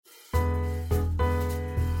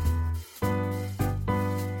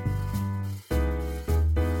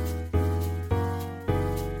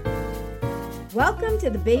Welcome to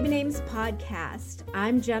the Baby Names Podcast.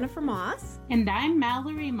 I'm Jennifer Moss. And I'm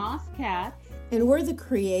Mallory Mosscat. And we're the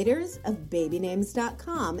creators of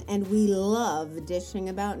babynames.com, and we love dishing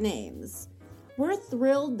about names. We're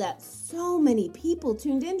thrilled that so many people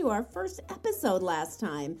tuned into our first episode last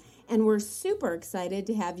time, and we're super excited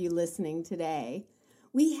to have you listening today.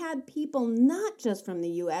 We had people not just from the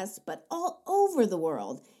U.S., but all over the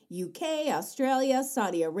world. UK, Australia,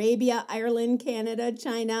 Saudi Arabia, Ireland, Canada,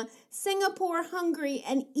 China, Singapore, Hungary,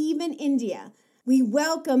 and even India. We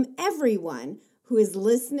welcome everyone who is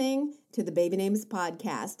listening to the Baby Names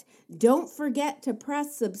Podcast. Don't forget to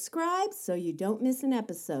press subscribe so you don't miss an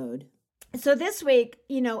episode. So this week,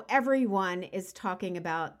 everyone is talking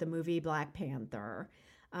about the movie Black Panther.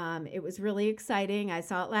 It was really exciting. I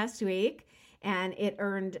saw it last week, and it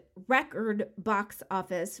earned record box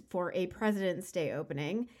office for a President's Day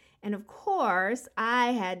opening. And of course,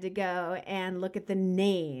 I had to go and look at the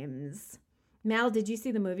names. Mal, did you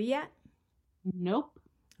see the movie yet? Nope.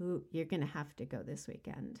 Ooh, you're going to have to go this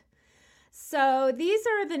weekend. So these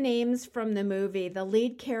are the names from the movie. The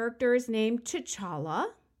lead character is named T'Challa,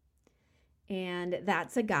 and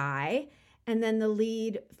that's a guy. And then the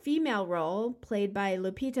lead female role, played by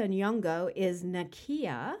Lupita Nyong'o, is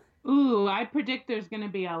Nakia. Ooh, I predict there's going to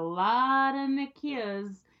be a lot of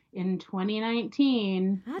Nakias in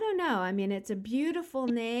 2019. I don't know. I mean, it's a beautiful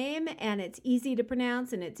name, and it's easy to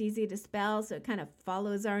pronounce, and it's easy to spell, so it kind of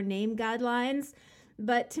follows our name guidelines.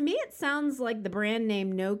 But to me, it sounds like the brand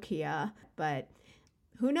name Nokia, but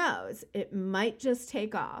who knows? It might just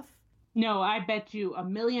take off. No, I bet you $1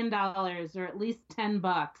 million or at least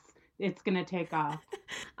 $10 it's going to take off.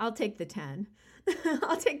 I'll take the 10.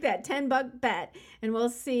 I'll take that $10 bet, and we'll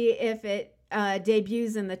see if it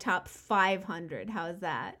debuts in the top 500. How's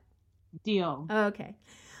that? Deal. Okay.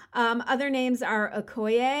 Other names are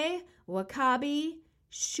Okoye, Wakabi,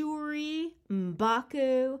 Shuri,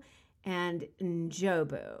 Mbaku, and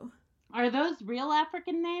Njobu. Are those real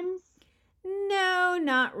African names? No,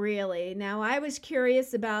 not really. Now, I was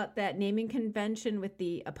curious about that naming convention with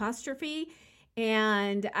the apostrophe,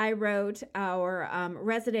 and I wrote our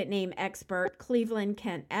resident name expert, Cleveland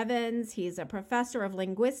Kent Evans. He's a professor of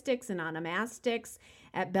linguistics and onomastics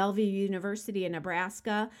at Bellevue University in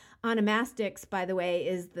Nebraska. Onomastics, by the way,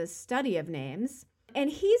 is the study of names. And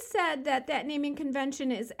he said that naming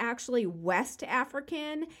convention is actually West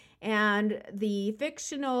African, and the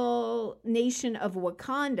fictional nation of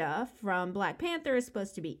Wakanda from Black Panther is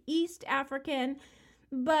supposed to be East African.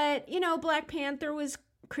 But, Black Panther was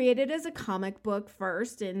created as a comic book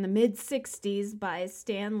first in the mid-60s by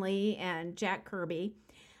Stan Lee and Jack Kirby.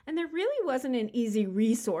 And there really wasn't an easy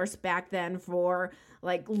resource back then for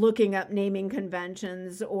looking up naming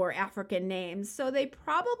conventions or African names. So they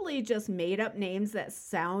probably just made up names that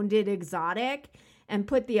sounded exotic and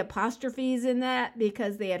put the apostrophes in that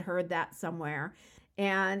because they had heard that somewhere.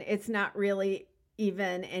 And it's not really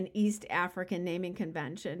even an East African naming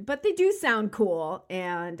convention, but they do sound cool,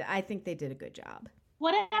 and I think they did a good job.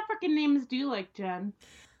 What African names do you like, Jen?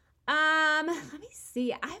 Let me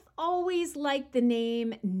see. I've always liked the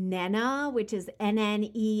name Nena, which is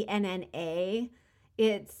Nnenna.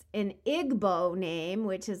 It's an Igbo name,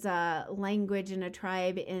 which is a language in a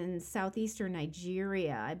tribe in southeastern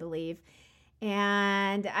Nigeria, I believe.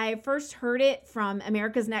 And I first heard it from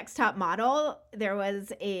America's Next Top Model. There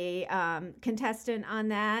was a contestant on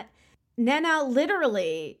that. Nena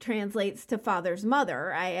literally translates to father's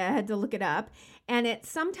mother. I had to look it up. And it's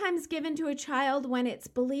sometimes given to a child when it's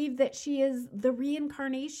believed that she is the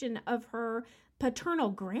reincarnation of her paternal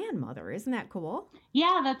grandmother. Isn't that cool?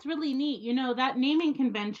 Yeah, that's really neat. That naming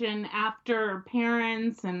convention after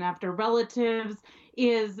parents and after relatives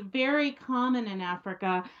is very common in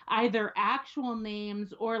Africa, either actual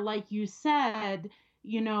names or, like you said,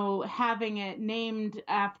 having it named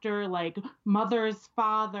after mother's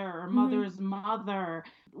father or mother's mother.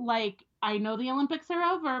 I know the Olympics are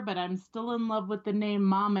over, but I'm still in love with the name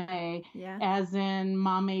Mame, as in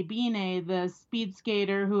Mame Bine, the speed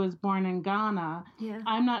skater who was born in Ghana. Yeah.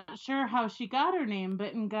 I'm not sure how she got her name,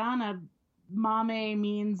 but in Ghana, Mame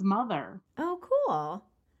means mother. Oh, cool.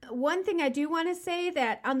 One thing I do want to say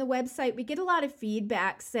that on the website, we get a lot of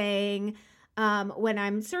feedback saying, when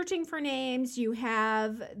I'm searching for names, you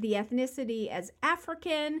have the ethnicity as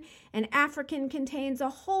African, and African contains a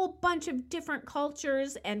whole bunch of different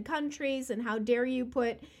cultures and countries, and how dare you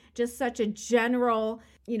put just such a general,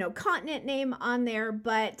 continent name on there.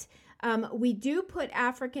 But we do put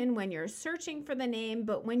African when you're searching for the name,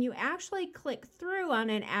 but when you actually click through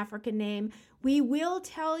on an African name, we will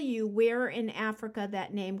tell you where in Africa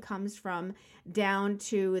that name comes from, down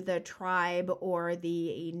to the tribe or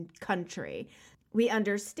the country. We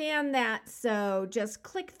understand that, so just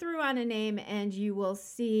click through on a name and you will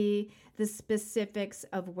see the specifics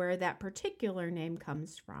of where that particular name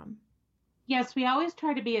comes from. Yes, we always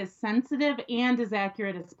try to be as sensitive and as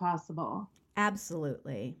accurate as possible.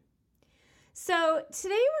 Absolutely. So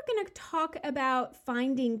today we're going to talk about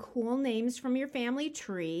finding cool names from your family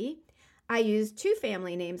tree. I used 2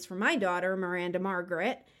 family names for my daughter, Miranda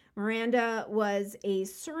Margaret. Miranda was a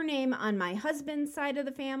surname on my husband's side of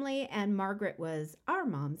the family, and Margaret was our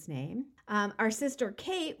mom's name. Our sister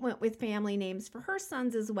Kate went with family names for her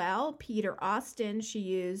sons as well. Peter Austin, she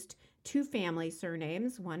used 2 family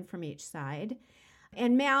surnames, one from each side.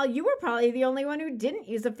 And Mal, you were probably the only one who didn't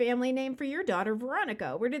use a family name for your daughter,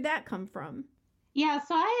 Veronica. Where did that come from? Yeah,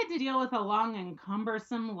 so I had to deal with a long and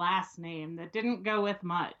cumbersome last name that didn't go with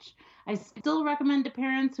much. I still recommend to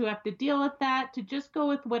parents who have to deal with that to just go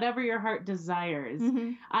with whatever your heart desires.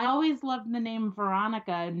 Mm-hmm. I always loved the name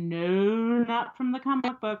Veronica. No, not from the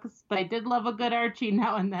comic books, but I did love a good Archie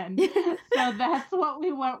now and then. So that's what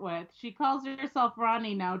we went with. She calls herself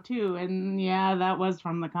Ronnie now, too. And yeah, that was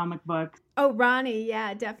from the comic books. Oh, Ronnie.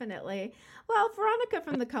 Yeah, definitely. Well, Veronica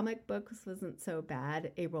from the comic books wasn't so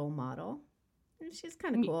bad a role model. She's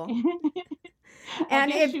kind of cool. I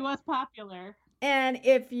guess she was popular. And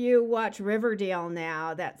if you watch Riverdale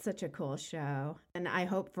now, that's such a cool show. And I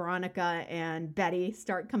hope Veronica and Betty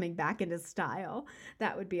start coming back into style.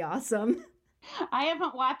 That would be awesome. I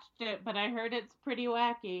haven't watched it, but I heard it's pretty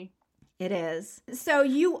wacky. It is. So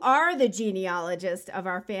you are the genealogist of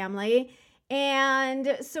our family.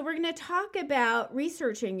 And so we're going to talk about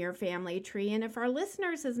researching your family tree. And if our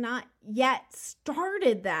listeners has not yet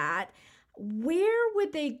started that, where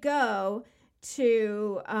would they go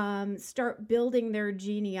to start building their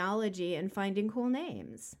genealogy and finding cool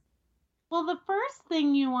names? Well, the first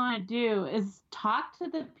thing you want to do is talk to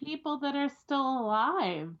the people that are still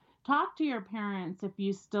alive. Talk to your parents if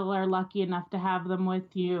you still are lucky enough to have them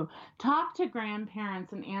with you. Talk to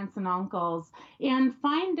grandparents and aunts and uncles and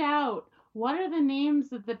find out what are the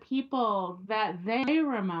names of the people that they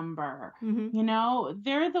remember. Mm-hmm. You know,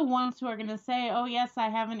 they're the ones who are going to say, oh, yes, I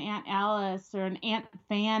have an Aunt Alice or an Aunt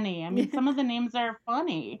Fanny. I mean, some of the names are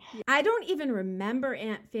funny. I don't even remember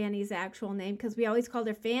Aunt Fanny's actual name because we always called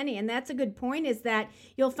her Fanny. And that's a good point, is that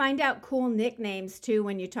you'll find out cool nicknames, too,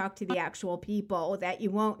 when you talk to the actual people that you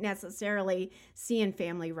won't necessarily see in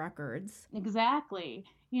family records. Exactly.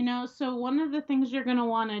 You know, so one of the things you're going to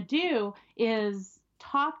want to do is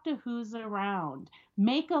talk to who's around,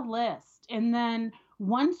 make a list, and then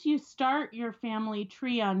once you start your family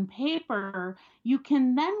tree on paper, you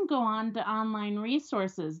can then go on to online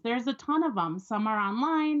resources. There's a ton of them. Some are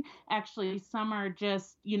online. Actually, some are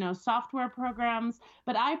just, software programs.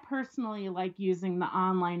 But I personally like using the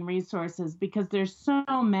online resources because there's so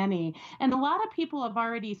many. And a lot of people have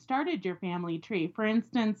already started your family tree. For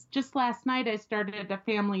instance, just last night, I started a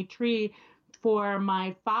family tree for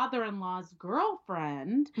my father-in-law's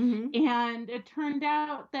girlfriend. Mm-hmm. And it turned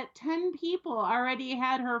out that 10 people already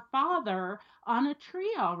had her father on a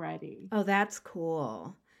tree already. Oh, that's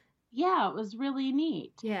cool. Yeah, it was really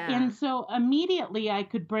neat. Yeah. And so immediately I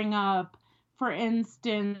could bring up, for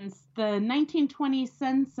instance, the 1920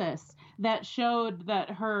 census that showed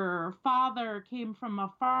that her father came from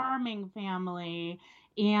a farming family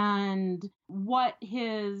and what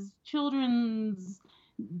his children's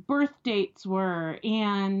birth dates were.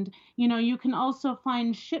 And you can also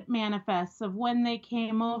find ship manifests of when they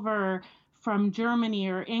came over from Germany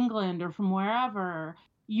or England or from wherever.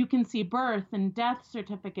 You can see birth and death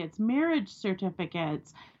certificates, marriage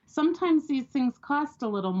certificates. Sometimes these things cost a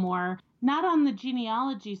little more, not on the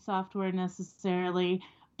genealogy software necessarily,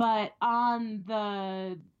 but on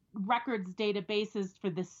the records databases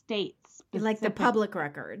for the states. Like the public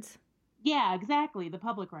records. Yeah, exactly. The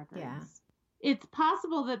public records. Yeah. It's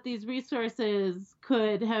possible that these resources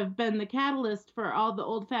could have been the catalyst for all the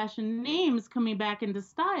old-fashioned names coming back into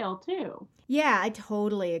style, too. Yeah, I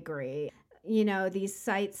totally agree. These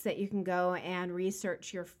sites that you can go and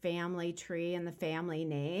research your family tree and the family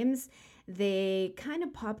names, they kind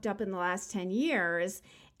of popped up in the last 10 years.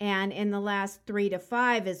 And in the last 3 to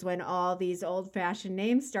 5 is when all these old-fashioned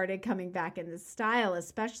names started coming back into style,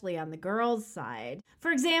 especially on the girls' side.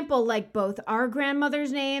 For example, like both our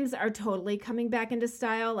grandmother's names are totally coming back into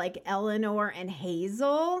style, like Eleanor and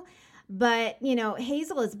Hazel. But,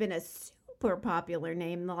 Hazel has been a super popular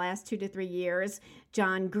name in the last 2 to 3 years.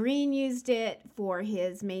 John Green used it for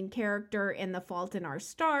his main character in The Fault in Our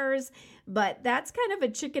Stars, but that's kind of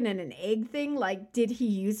a chicken and an egg thing. Like, did he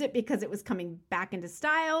use it because it was coming back into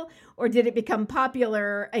style, or did it become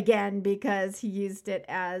popular again because he used it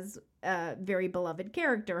as a very beloved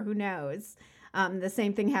character? Who knows? The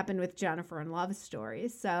same thing happened with Jennifer in Love Story.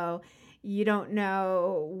 So you don't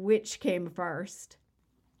know which came first.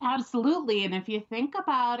 Absolutely. And if you think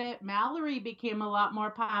about it, Mallory became a lot more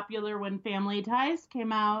popular when Family Ties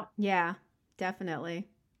came out. Yeah, definitely.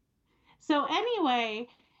 So, anyway,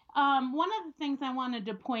 one of the things I wanted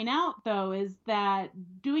to point out, though, is that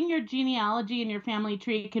doing your genealogy and your family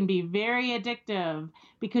tree can be very addictive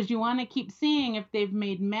because you want to keep seeing if they've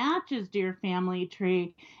made matches to your family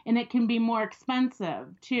tree, and it can be more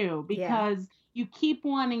expensive too Yeah. because you keep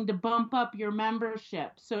wanting to bump up your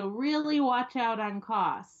membership. So, really watch out on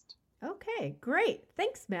cost. Okay, great.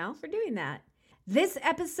 Thanks, Mel, for doing that. This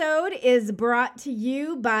episode is brought to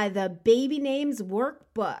you by the Baby Names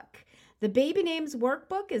Workbook. The Baby Names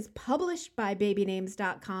Workbook is published by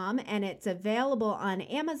babynames.com and it's available on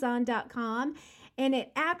amazon.com. And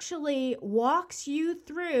it actually walks you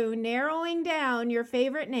through narrowing down your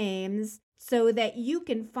favorite names so that you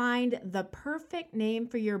can find the perfect name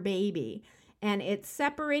for your baby. And it's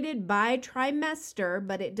separated by trimester,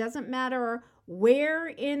 but it doesn't matter where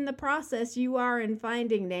in the process you are in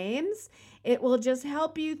finding names. It will just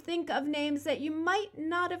help you think of names that you might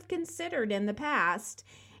not have considered in the past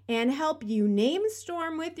and help you name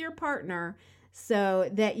storm with your partner so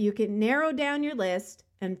that you can narrow down your list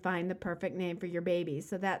and find the perfect name for your baby.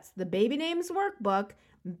 So that's the Baby Names Workbook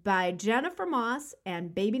by Jennifer Moss and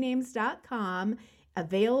babynames.com,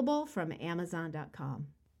 available from amazon.com.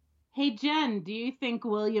 Hey, Jen, do you think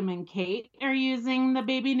William and Kate are using the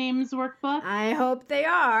Baby Names Workbook? I hope they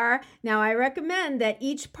are. Now, I recommend that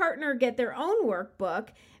each partner get their own workbook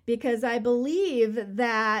because I believe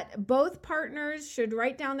that both partners should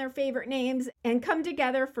write down their favorite names and come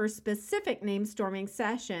together for specific name storming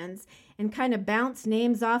sessions and kind of bounce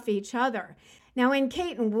names off each other. Now, in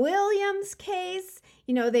Kate and William's case,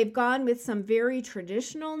 they've gone with some very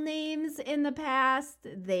traditional names in the past.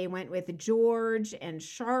 They went with George and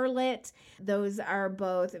Charlotte. Those are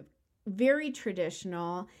both very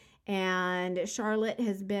traditional. And Charlotte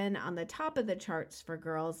has been on the top of the charts for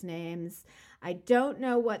girls' names. I don't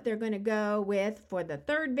know what they're going to go with for the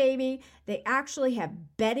third baby. They actually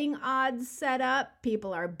have betting odds set up.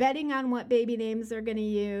 People are betting on what baby names they're going to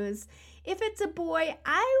use. If it's a boy,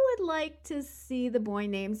 I would like to see the boy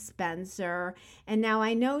named Spencer. And now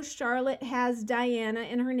I know Charlotte has Diana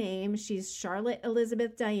in her name. She's Charlotte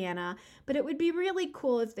Elizabeth Diana. But it would be really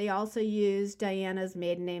cool if they also used Diana's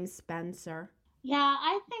maiden name, Spencer. Yeah,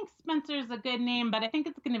 I think Spencer's a good name, but I think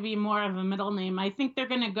it's going to be more of a middle name. I think they're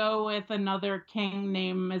going to go with another king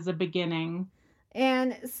name as a beginning.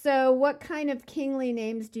 And so what kind of kingly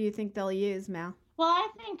names do you think they'll use, Mal? Well, I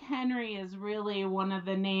think Henry is really one of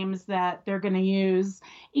the names that they're going to use.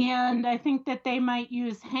 And I think that they might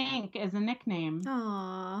use Hank as a nickname.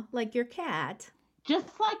 Aw, like your cat.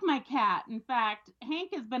 Just like my cat. In fact,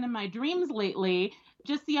 Hank has been in my dreams lately.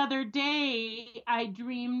 Just the other day, I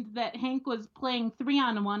dreamed that Hank was playing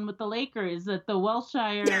 3-on-1 with the Lakers at the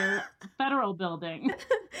Wilshire Federal Building.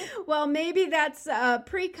 Well, maybe that's a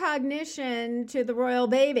precognition to the royal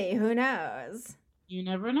baby. Who knows? You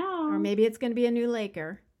never know. Or maybe it's going to be a new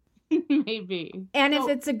Laker. Maybe. And if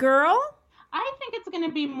it's a girl? I think it's going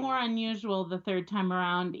to be more unusual the third time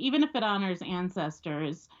around, even if it honors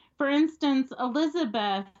ancestors. For instance,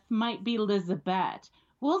 Elizabeth might be Lizabeth.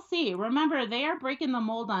 We'll see. Remember, they are breaking the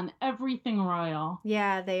mold on everything royal.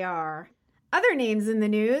 Yeah, they are. Other names in the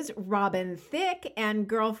news, Robin Thicke and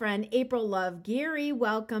girlfriend April Love Geary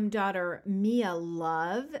welcome daughter Mia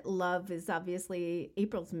Love. Love is obviously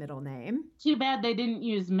April's middle name. Too bad they didn't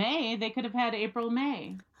use May. They could have had April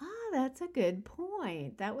May. Ah, that's a good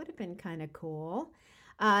point. That would have been kind of cool.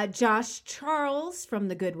 Josh Charles from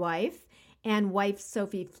The Good Wife and wife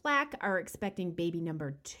Sophie Flack are expecting baby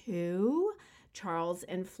number 2. Charles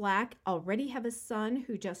and Flack already have a son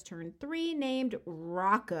who just turned 3 named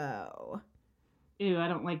Rocco. Ew, I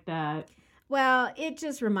don't like that. Well, it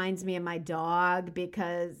just reminds me of my dog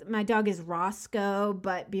because my dog is Roscoe,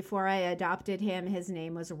 but before I adopted him, his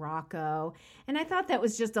name was Rocco. And I thought that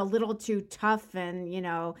was just a little too tough and,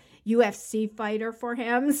 UFC fighter for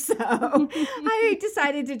him. So I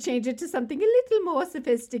decided to change it to something a little more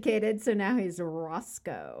sophisticated. So now he's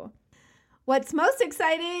Roscoe. What's most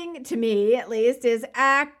exciting to me, at least, is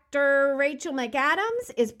actor Rachel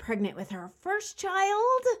McAdams is pregnant with her first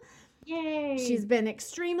child. Yay! She's been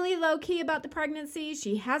extremely low-key about the pregnancy.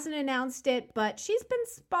 She hasn't announced it, but she's been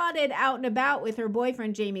spotted out and about with her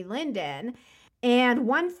boyfriend, Jamie Linden. And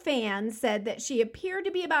one fan said that she appeared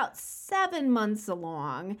to be about 7 months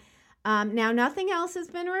along. Now, nothing else has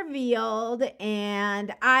been revealed,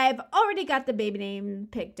 and I've already got the baby name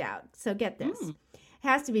picked out. So get this. It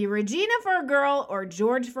has to be Regina for a girl or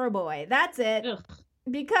George for a boy. That's it. Ugh.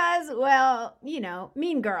 Because, well,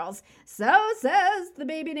 Mean Girls. So says the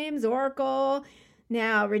baby name's Oracle.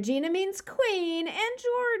 Now, Regina means queen, and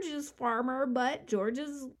George is farmer, but George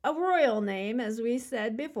is a royal name, as we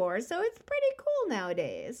said before, so it's pretty cool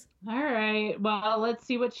nowadays. All right. Well, let's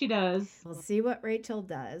see what she does. We'll see what Rachel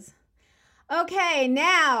does. Okay,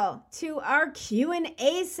 now to our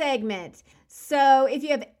Q&A segment. So, if you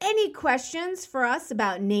have any questions for us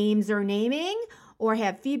about names or naming, or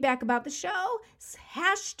have feedback about the show,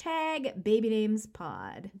 hashtag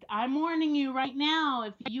BabyNamesPod. I'm warning you right now,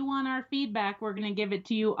 if you want our feedback, we're going to give it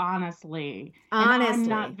to you honestly. Honestly. And I'm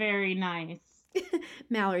not very nice.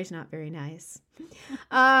 Mallory's not very nice.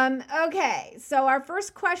 Okay, so our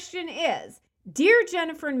first question is, Dear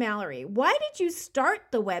Jennifer and Mallory, why did you start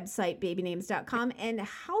the website babynames.com, and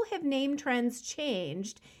how have name trends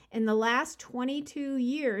changed in the last 22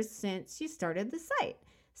 years since you started the site?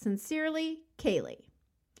 Sincerely, Kaylee.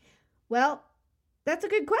 Well, that's a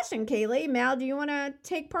good question, Kaylee. Mal, do you want to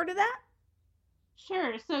take part of that?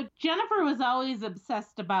 Sure. So Jennifer was always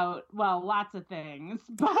obsessed about, well, lots of things,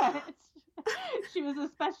 but she was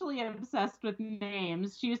especially obsessed with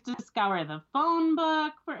names. She used to scour the phone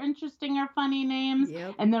book for interesting or funny names.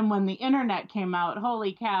 Yep. And then when the internet came out,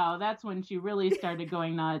 holy cow, that's when she really started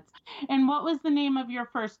going nuts. And what was the name of your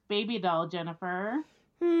first baby doll, Jennifer?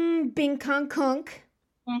 Bing Kong Kunk.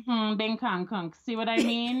 Bing Kong Kunk. See what I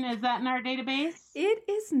mean? Is that in our database? It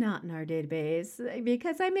is not in our database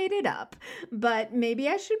because I made it up, but maybe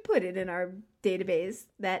I should put it in our database.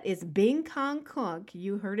 That is Bing Kong Kunk.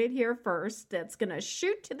 You heard it here first. That's going to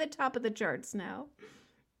shoot to the top of the charts now.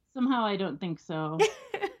 Somehow I don't think so.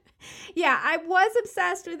 Yeah, I was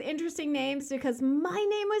obsessed with interesting names because my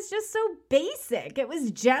name was just so basic. It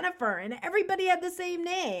was Jennifer, and everybody had the same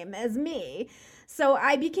name as me. So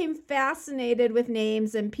I became fascinated with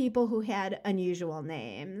names and people who had unusual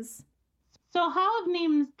names. So how have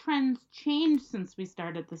name trends changed since we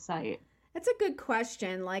started the site? That's a good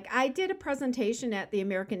question. Like, I did a presentation at the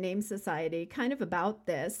American Name Society kind of about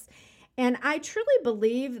this, and I truly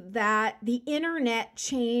believe that the internet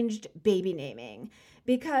changed baby naming.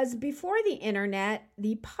 Because before the internet,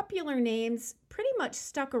 the popular names pretty much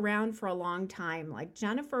stuck around for a long time. Like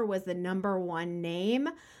Jennifer was the number one name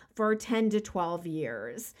for 10 to 12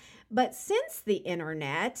 years. But since the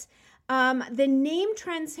internet, the name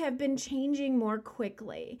trends have been changing more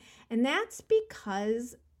quickly. And that's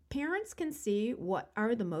because parents can see what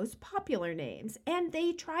are the most popular names and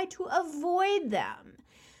they try to avoid them.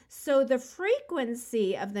 So the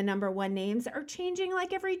frequency of the number one names are changing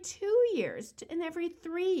like every 2 years and every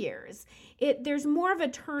 3 years. There's more of a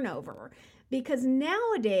turnover because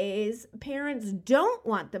nowadays parents don't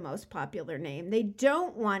want the most popular name. They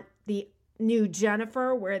don't want the new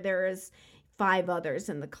Jennifer where there's 5 others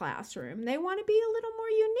in the classroom. They want to be a little more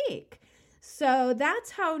unique. So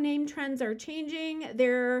that's how name trends are changing.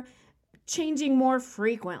 They're changing more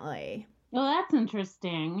frequently. Well, that's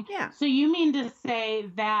interesting. Yeah. So you mean to say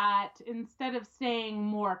that instead of saying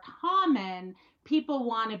more common, people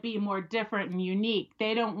want to be more different and unique.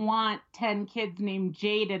 They don't want 10 kids named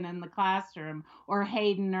Jaden in the classroom or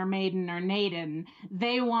Hayden or Maiden or Naden.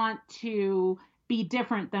 They want to be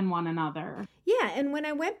different than one another. Yeah, and when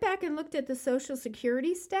I went back and looked at the Social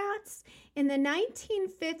Security stats, in the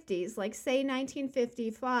 1950s, like say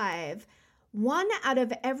 1955, 1 out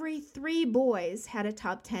of every 3 boys had a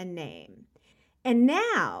top 10 name. And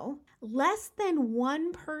now, less than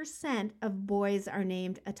 1% of boys are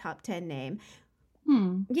named a top 10 name.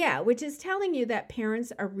 Yeah, which is telling you that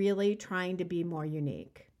parents are really trying to be more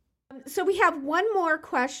unique. So we have one more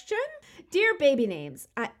question. Dear Baby Names,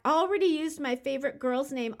 I already used my favorite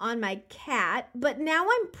girl's name on my cat, but now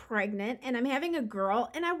I'm pregnant and I'm having a girl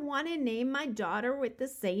and I want to name my daughter with the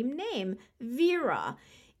same name, Vera.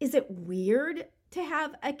 Is it weird to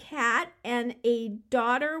have a cat and a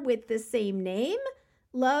daughter with the same name?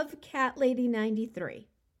 Love, Cat Lady 93.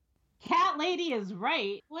 Cat Lady is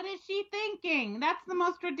right. What is she thinking? That's the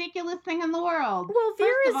most ridiculous thing in the world. Well,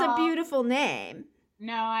 Vera's a beautiful name.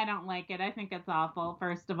 No, I don't like it. I think it's awful,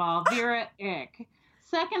 first of all. Vera, ick.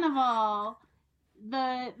 Second of all,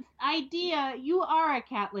 the idea, you are a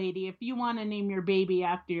cat lady if you want to name your baby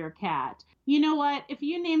after your cat. You know what? If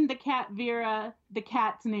you name the cat Vera, the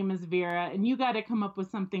cat's name is Vera, and you got to come up with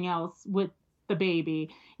something else with the baby.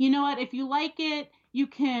 You know what? If you like it, you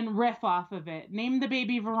can riff off of it. Name the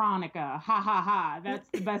baby Veronica. Ha ha ha. That's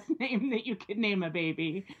the best name that you could name a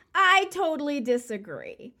baby. I totally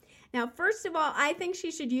disagree. Now, first of all, I think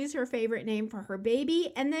she should use her favorite name for her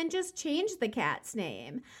baby and then just change the cat's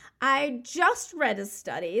name. I just read a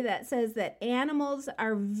study that says that animals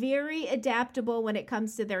are very adaptable when it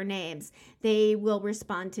comes to their names. They will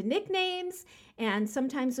respond to nicknames, and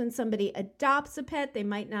sometimes when somebody adopts a pet, they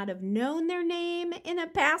might not have known their name in a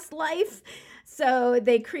past life. So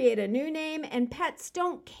they create a new name, and pets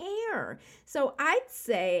don't care. So I'd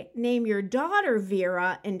say name your daughter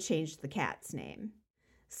Vera and change the cat's name.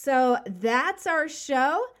 So that's our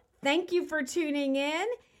show. Thank you for tuning in.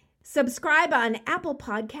 Subscribe on Apple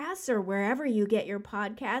Podcasts or wherever you get your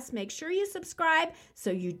podcasts. Make sure you subscribe so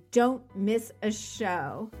you don't miss a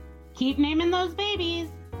show. Keep naming those babies.